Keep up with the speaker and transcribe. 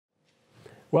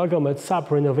Welcome at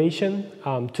SAP Renovation.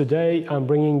 Today I'm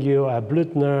bringing you a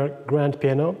Bluthner grand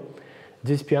piano.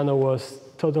 This piano was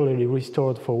totally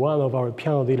restored for one of our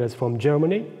piano dealers from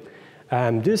Germany.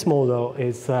 This model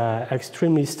is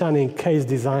extremely stunning case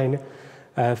design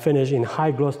finished in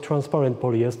high gloss transparent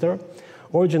polyester.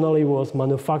 Originally was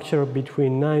manufactured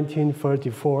between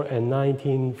 1934 and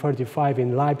 1935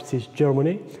 in Leipzig,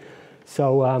 Germany.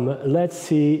 So let's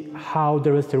see how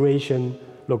the restoration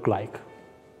looked like.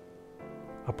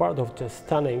 A part of the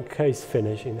stunning case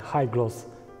finish in high gloss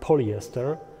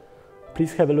polyester,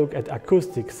 please have a look at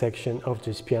acoustic section of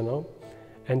this piano.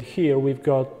 And here we've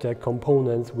got the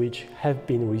components which have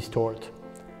been restored.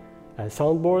 A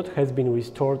soundboard has been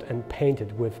restored and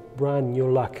painted with brand new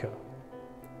lacquer.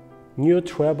 New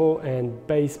treble and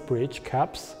bass bridge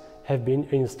caps have been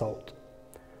installed.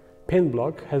 Pin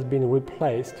block has been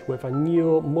replaced with a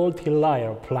new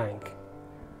multi-layer plank.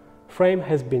 Frame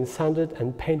has been sanded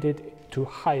and painted to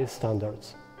highest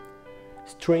standards.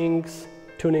 Strings,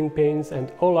 tuning pins and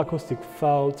all acoustic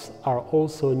felts are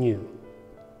also new.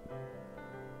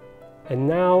 And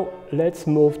now let's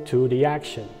move to the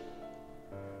action.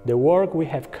 The work we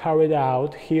have carried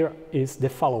out here is the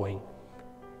following.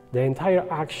 The entire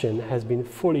action has been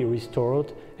fully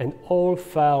restored and all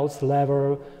felts,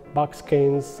 lever,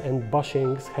 buckskins and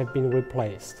bushings have been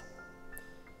replaced.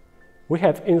 We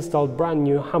have installed brand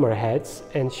new hammerheads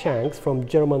and shanks from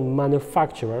German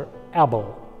manufacturer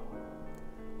Abel.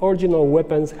 Original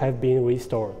weapons have been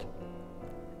restored.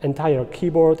 Entire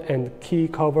keyboard and key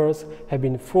covers have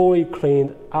been fully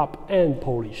cleaned up and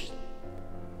polished.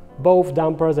 Both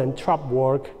dampers and trap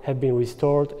work have been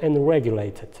restored and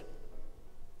regulated.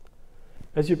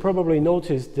 As you probably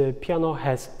noticed, the piano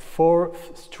has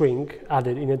 4th string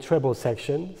added in a treble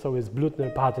section, so it's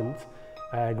Bluthner patent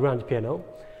grand piano.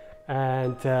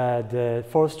 And the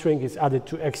 4th string is added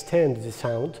to extend the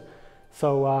sound.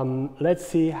 So let's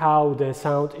see how the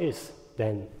sound is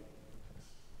then.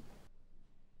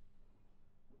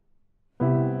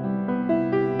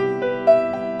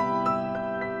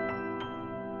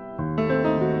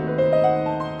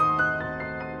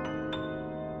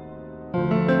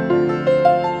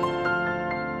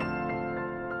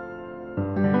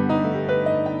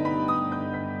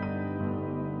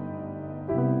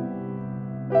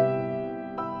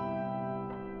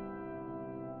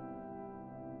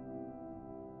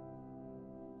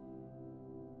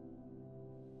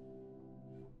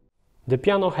 The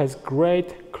piano has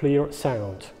great clear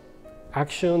sound.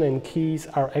 Action and keys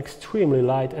are extremely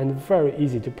light and very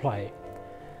easy to play.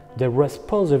 The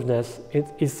responsiveness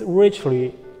is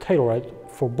richly tailored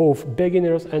for both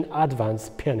beginners and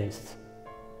advanced pianists.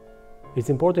 It's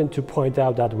important to point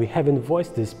out that we haven't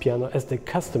voiced this piano as the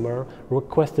customer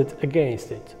requested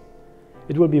against it.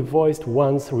 It will be voiced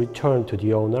once returned to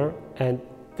the owner, and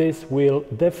this will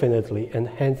definitely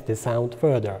enhance the sound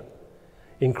further,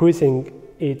 increasing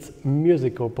its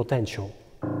musical potential.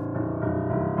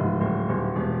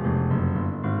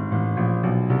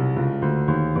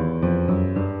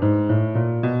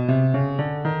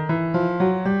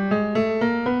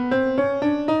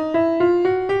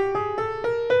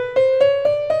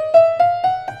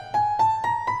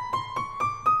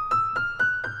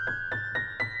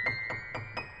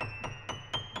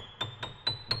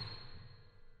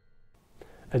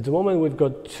 At the moment we've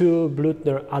got 2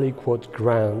 Bluthner Aliquot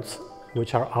Grands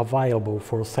which are available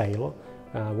for sale.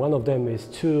 One of them is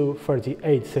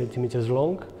 238 centimeters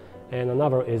long and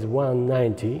another is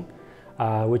 190,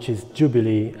 which is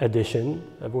Jubilee edition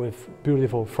with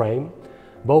beautiful frame.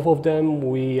 Both of them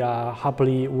we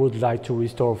happily would like to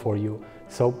restore for you.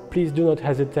 So please do not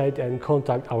hesitate and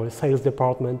contact our sales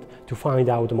department to find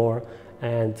out more.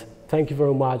 And thank you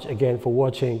very much again for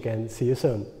watching and see you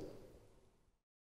soon.